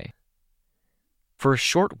someday. For a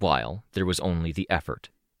short while, there was only the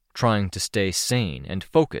effort, trying to stay sane and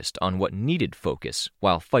focused on what needed focus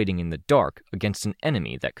while fighting in the dark against an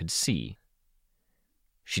enemy that could see.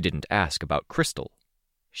 She didn't ask about Crystal.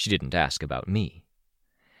 She didn't ask about me.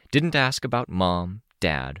 Didn't ask about Mom,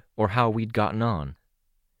 Dad, or how we'd gotten on.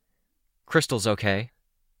 "Crystal's okay."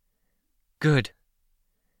 "Good.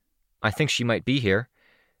 I think she might be here.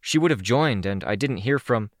 She would have joined, and I didn't hear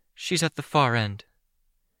from... She's at the far end."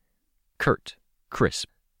 Curt, crisp.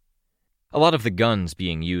 A lot of the guns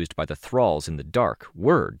being used by the thralls in the dark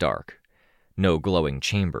were dark. No glowing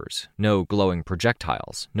chambers, no glowing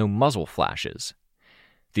projectiles, no muzzle flashes.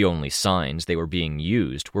 The only signs they were being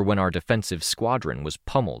used were when our defensive squadron was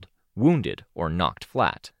pummeled, wounded, or knocked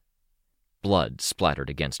flat. Blood splattered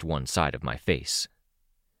against one side of my face.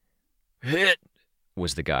 "Hit!"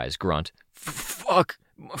 was the guy's grunt. "Fuck!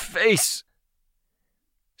 My face!"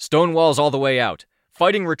 "Stonewalls all the way out.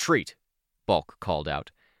 Fighting retreat," Bulk called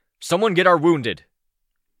out. "Someone get our wounded."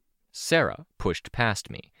 Sarah pushed past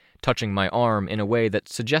me, touching my arm in a way that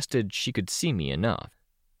suggested she could see me enough.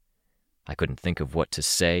 I couldn't think of what to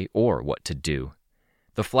say or what to do.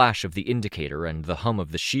 The flash of the indicator and the hum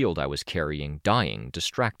of the shield I was carrying dying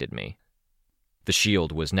distracted me. The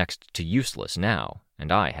shield was next to useless now,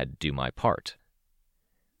 and I had to do my part.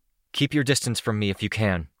 "Keep your distance from me if you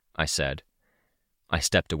can," I said. I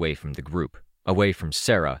stepped away from the group, away from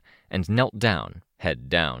Sarah, and knelt down, head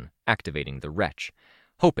down, activating the wretch,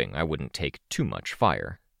 hoping I wouldn't take too much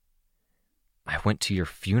fire. I went to your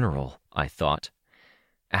funeral, I thought.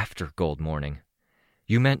 After Gold Morning.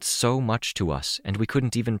 You meant so much to us, and we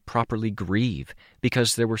couldn't even properly grieve,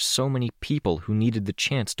 because there were so many people who needed the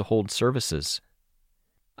chance to hold services.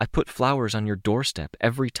 I put flowers on your doorstep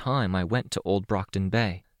every time I went to Old Brockton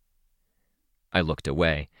Bay. I looked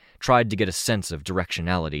away, tried to get a sense of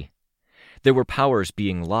directionality. There were powers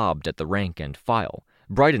being lobbed at the rank and file,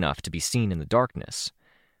 bright enough to be seen in the darkness.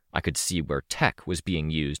 I could see where tech was being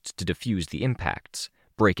used to diffuse the impacts,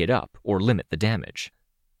 break it up, or limit the damage.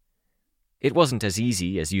 It wasn't as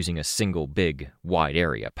easy as using a single big,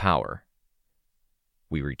 wide-area power.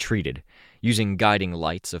 We retreated, using guiding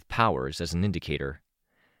lights of powers as an indicator.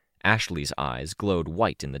 Ashley's eyes glowed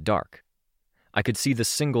white in the dark. I could see the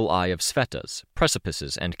single eye of Sveta's,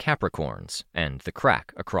 Precipice's, and Capricorn's, and the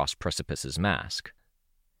crack across Precipice's mask.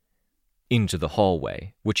 Into the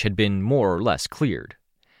hallway, which had been more or less cleared.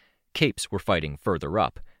 Capes were fighting further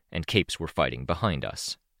up, and Capes were fighting behind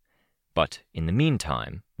us. But in the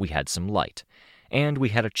meantime, we had some light, and we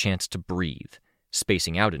had a chance to breathe,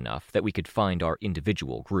 spacing out enough that we could find our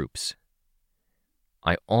individual groups.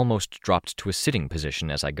 I almost dropped to a sitting position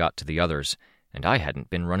as I got to the others, and I hadn't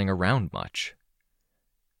been running around much.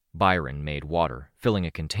 Byron made water, filling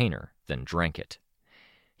a container, then drank it.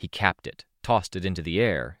 He capped it, tossed it into the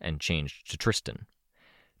air, and changed to Tristan.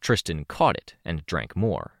 Tristan caught it and drank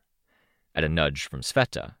more. At a nudge from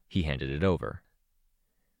Sveta, he handed it over.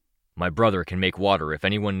 "My brother can make water if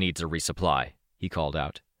anyone needs a resupply," he called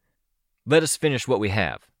out. "Let us finish what we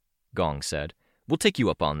have," Gong said. "We'll take you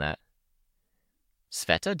up on that."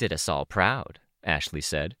 "Sveta did us all proud," Ashley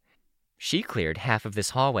said. "She cleared half of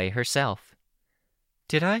this hallway herself."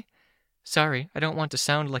 "Did I? Sorry, I don't want to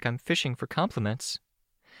sound like I'm fishing for compliments."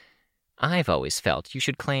 "I've always felt you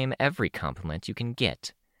should claim every compliment you can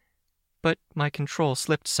get." "But my control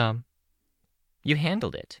slipped some." "You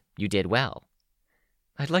handled it. You did well."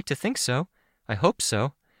 "I'd like to think so. I hope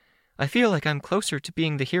so. I feel like I'm closer to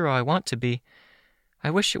being the hero I want to be.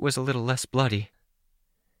 I wish it was a little less bloody."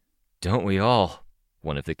 "Don't we all?"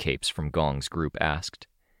 one of the Capes from Gong's group asked.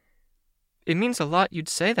 "It means a lot you'd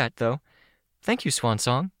say that, though. Thank you,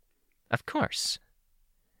 Swansong." "Of course."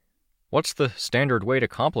 "What's the standard way to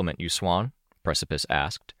compliment you, Swan?" Precipice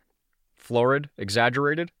asked. "Florid?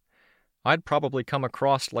 Exaggerated? I'd probably come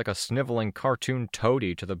across like a sniveling cartoon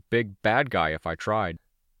toady to the big bad guy if I tried."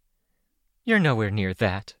 "You're nowhere near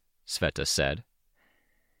that," Sveta said.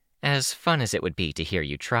 "As fun as it would be to hear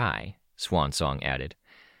you try," Swansong added.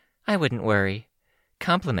 "I wouldn't worry.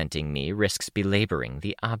 Complimenting me risks belaboring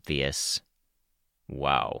the obvious."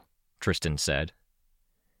 "Wow," Tristan said.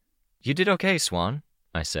 "You did okay, Swan,"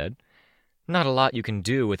 I said. "Not a lot you can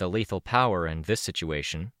do with a lethal power in this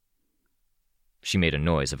situation." She made a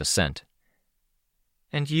noise of assent.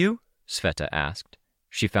 "And you?" Sveta asked.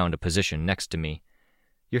 She found a position next to me.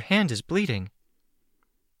 "Your hand is bleeding."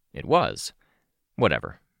 It was.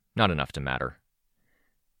 Whatever. Not enough to matter.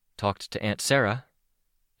 "Talked to Aunt Sarah."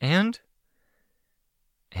 "And?"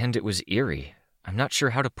 "And it was eerie. I'm not sure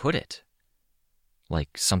how to put it.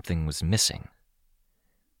 Like something was missing."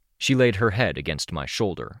 She laid her head against my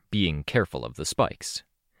shoulder, being careful of the spikes.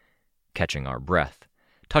 Catching our breath,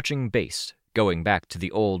 touching base, going back to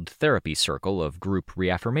the old therapy circle of group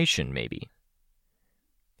reaffirmation, maybe.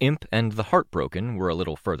 Imp and the Heartbroken were a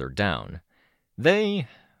little further down. They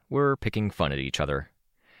were picking fun at each other.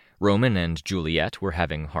 Roman and Juliet were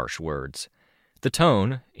having harsh words. The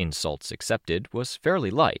tone, insults accepted, was fairly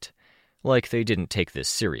light, like they didn't take this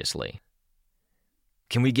seriously.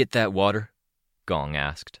 "Can we get that water?" Gong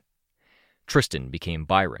asked. Tristan became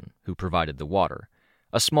Byron, who provided the water,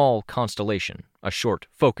 a small constellation, a short,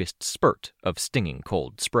 focused spurt of stinging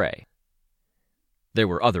cold spray. There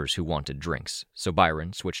were others who wanted drinks, so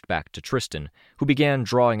Byron switched back to Tristan, who began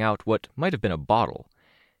drawing out what might have been a bottle.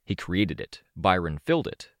 He created it, Byron filled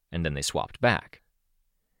it, and then they swapped back.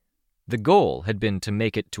 The goal had been to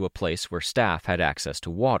make it to a place where staff had access to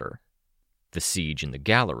water. The siege in the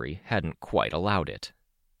gallery hadn't quite allowed it.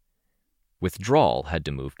 Withdrawal had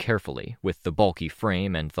to move carefully, with the bulky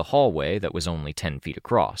frame and the hallway that was only 10 feet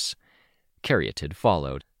across. Caryatid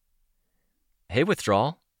followed. "Hey,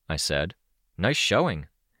 Withdrawal," I said. "Nice showing."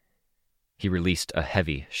 He released a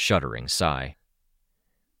heavy, shuddering sigh.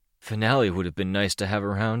 "Finale would have been nice to have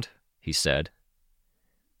around," he said.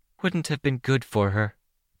 "Wouldn't have been good for her,"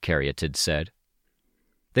 Caryatid said.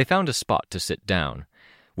 They found a spot to sit down,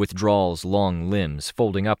 Withdrawal's long limbs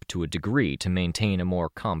folding up to a degree to maintain a more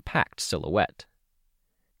compact silhouette.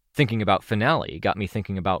 Thinking about Finale got me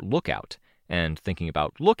thinking about Lookout, and thinking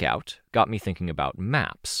about Lookout got me thinking about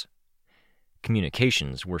maps.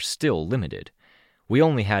 Communications were still limited. We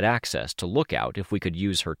only had access to Lookout if we could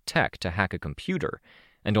use her tech to hack a computer,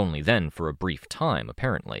 and only then for a brief time,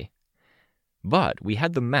 apparently. But we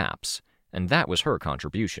had the maps, and that was her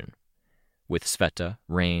contribution. With Sveta,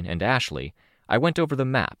 Rain, and Ashley, I went over the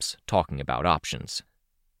maps, talking about options.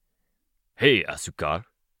 "Hey, Asukar,"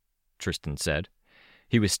 Tristan said.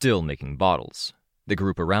 He was still making bottles. The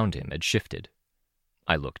group around him had shifted.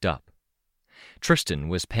 I looked up. Tristan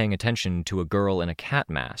was paying attention to a girl in a cat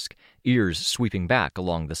mask, ears sweeping back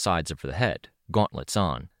along the sides of the head, gauntlets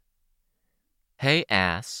on. "Hey,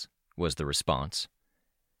 ass," was the response.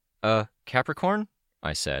 Capricorn?"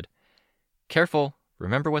 I said. "Careful,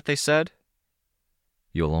 remember what they said?"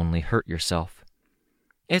 "You'll only hurt yourself."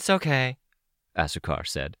 "It's okay," Asukar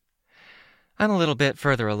said. "I'm a little bit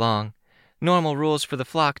further along. Normal rules for the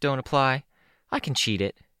flock don't apply. I can cheat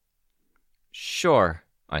it." "Sure,"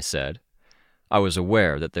 I said. I was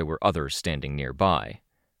aware that there were others standing nearby.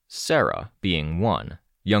 Sarah being one,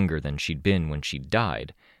 younger than she'd been when she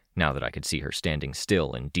died, now that I could see her standing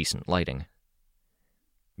still in decent lighting.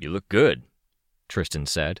 "You look good," Tristan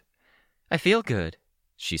said. "I feel good,"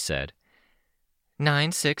 she said.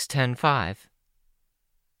 9, 6, 10, 5.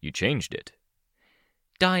 "You changed it."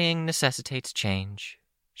 "Dying necessitates change,"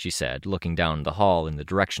 she said, looking down the hall in the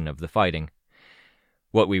direction of the fighting.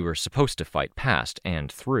 What we were supposed to fight past and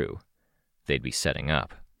through. They'd be setting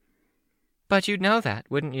up. "But you'd know that,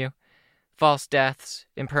 wouldn't you? False deaths,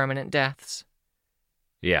 impermanent deaths."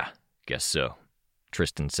 "Yeah, guess so,"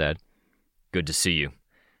 Tristan said. "Good to see you.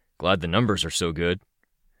 Glad the numbers are so good."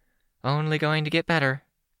 "Only going to get better,"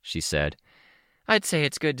 she said. "I'd say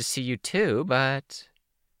it's good to see you too, but—"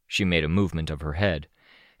 She made a movement of her head.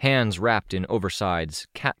 Hands wrapped in oversized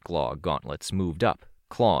cat-claw gauntlets moved up,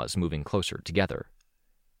 claws moving closer together.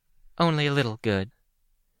 "Only a little good."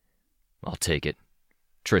 "I'll take it,"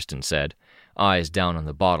 Tristan said, eyes down on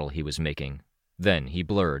the bottle he was making. Then he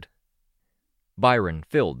blurred. Byron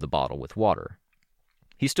filled the bottle with water.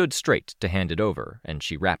 He stood straight to hand it over, and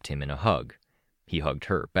she wrapped him in a hug. He hugged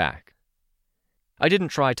her back. I didn't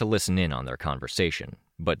try to listen in on their conversation,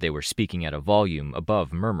 but they were speaking at a volume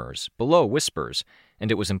above murmurs, below whispers,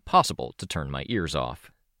 and it was impossible to turn my ears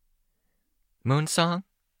off. "Moonsong?"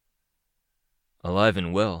 "Alive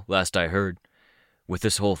and well, last I heard. With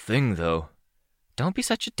this whole thing, though—" "Don't be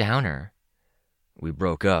such a downer." "We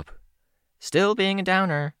broke up." "Still being a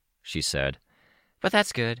downer," she said. "But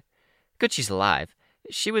that's good. Good she's alive.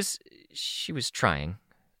 She was trying.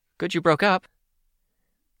 Good you broke up."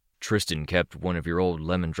 "Tristan kept one of your old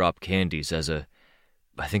lemon drop candies as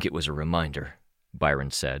I think it was a reminder,"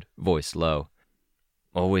 Byron said, voice low.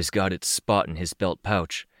 "Always got its spot in his belt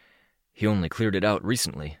pouch. He only cleared it out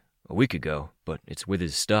recently, a week ago, but it's with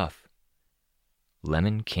his stuff."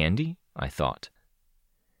 "Lemon candy?" I thought.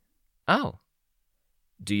 "Oh.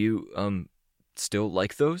 Do you, still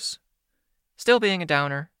like those?" "Still being a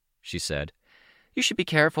downer," she said. "You should be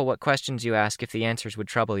careful what questions you ask if the answers would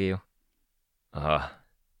trouble you."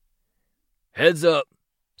 Heads up,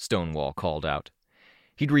 Stonewall called out.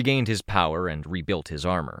 He'd regained his power and rebuilt his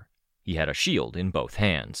armor. He had a shield in both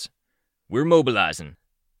hands. "We're mobilizing."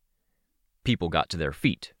 People got to their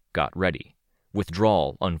feet, got ready.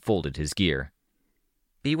 Withdrawal unfolded his gear.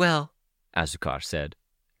 "Be well," Asukar said.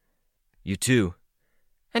 "You too."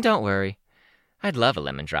 "And don't worry. I'd love a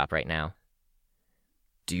lemon drop right now."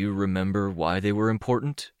 "Do you remember why they were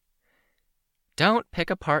important?" "Don't pick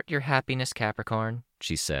apart your happiness, Capricorn,"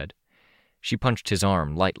 she said. She punched his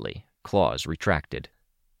arm lightly, claws retracted.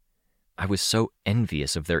 I was so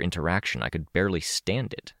envious of their interaction I could barely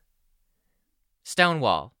stand it.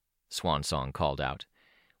 "Stonewall," Swansong called out.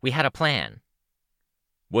 "We had a plan."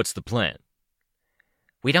 "What's the plan?"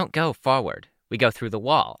 "We don't go forward. We go through the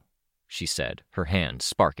wall," she said, her hand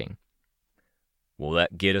sparking. Will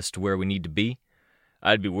that get us to where we need to be?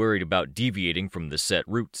 I'd be worried about deviating from the set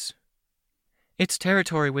routes. It's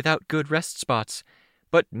territory without good rest spots,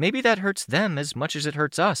 but maybe that hurts them as much as it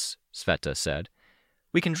hurts us, Sveta said.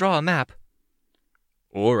 We can draw a map.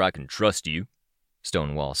 Or I can trust you,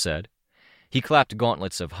 Stonewall said. He clapped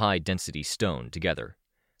gauntlets of high-density stone together.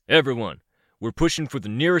 Everyone, we're pushing for the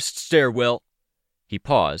nearest stairwell. He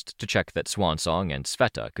paused to check that Swansong and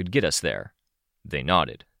Sveta could get us there. They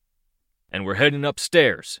nodded. And we're heading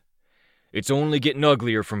upstairs. It's only getting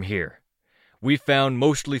uglier from here. We've found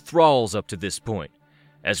mostly thralls up to this point.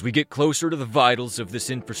 As we get closer to the vitals of this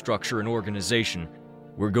infrastructure and organization,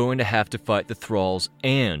 we're going to have to fight the thralls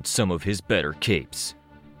and some of his better capes.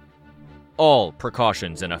 All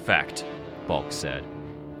precautions in effect, Bulk said.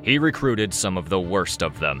 He recruited some of the worst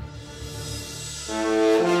of them.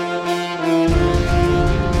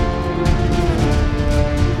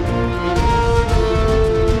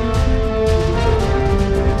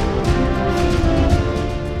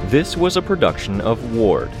 This was a production of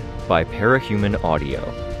Ward by Parahuman Audio.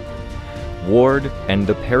 Ward and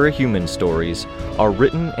the Parahuman stories are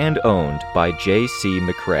written and owned by J.C.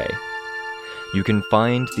 McCrae. You can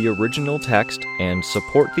find the original text and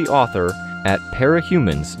support the author at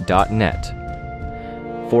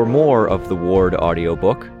parahumans.net. For more of the Ward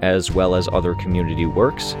audiobook, as well as other community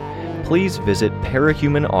works, please visit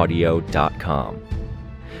parahumanaudio.com.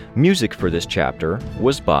 Music for this chapter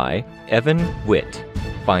was by Evan Witt.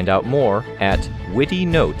 Find out more at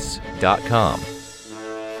wittynotes.com.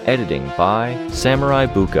 Editing by Samurai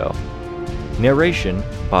Buko. Narration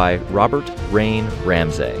by Robert Rain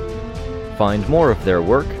Ramsey. Find more of their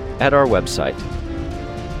work at our website.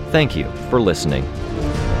 Thank you for listening.